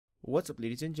What's up,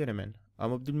 ladies and gentlemen,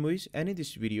 I'm Abdul Muiz, and in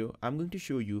this video I'm going to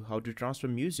show you how to transfer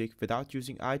music without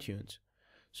using iTunes.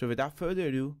 So without further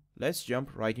ado, let's jump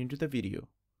right into the video.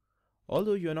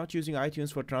 Although you are not using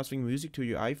iTunes for transferring music to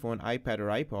your iPhone, iPad or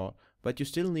iPod, but you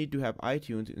still need to have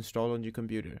iTunes installed on your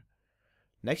computer.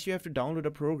 Next, you have to download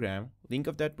a program. Link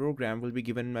of that program will be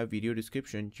given in my video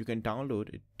description. You can download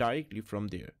it directly from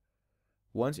there.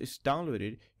 Once it's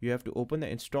downloaded, you have to open the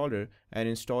installer and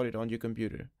install it on your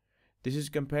computer. This is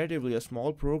comparatively a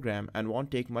small program and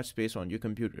won't take much space on your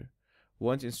computer.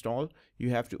 Once installed, you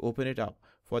have to open it up.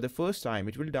 For the first time,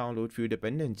 it will download few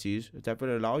dependencies that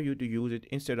will allow you to use it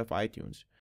instead of iTunes.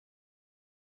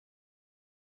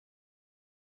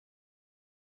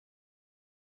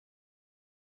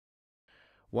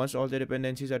 Once all the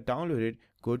dependencies are downloaded,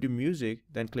 go to Music,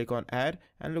 then click on Add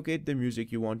and locate the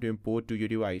music you want to import to your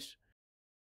device.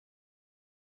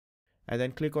 And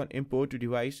then click on Import to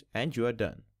Device and you are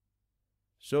done.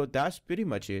 So that's pretty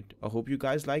much it. I hope you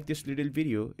guys like this little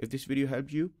video. If this video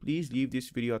helped you, please leave this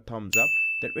video a thumbs up.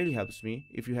 That really helps me.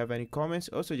 If you have any comments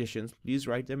or suggestions, please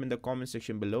write them in the comment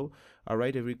section below. I'll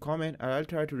write every comment and I'll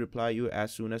try to reply you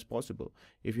as soon as possible.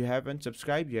 If you haven't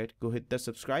subscribed yet, go hit the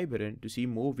subscribe button to see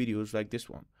more videos like this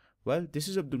one. Well, this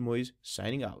is Abdul Muiz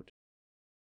signing out.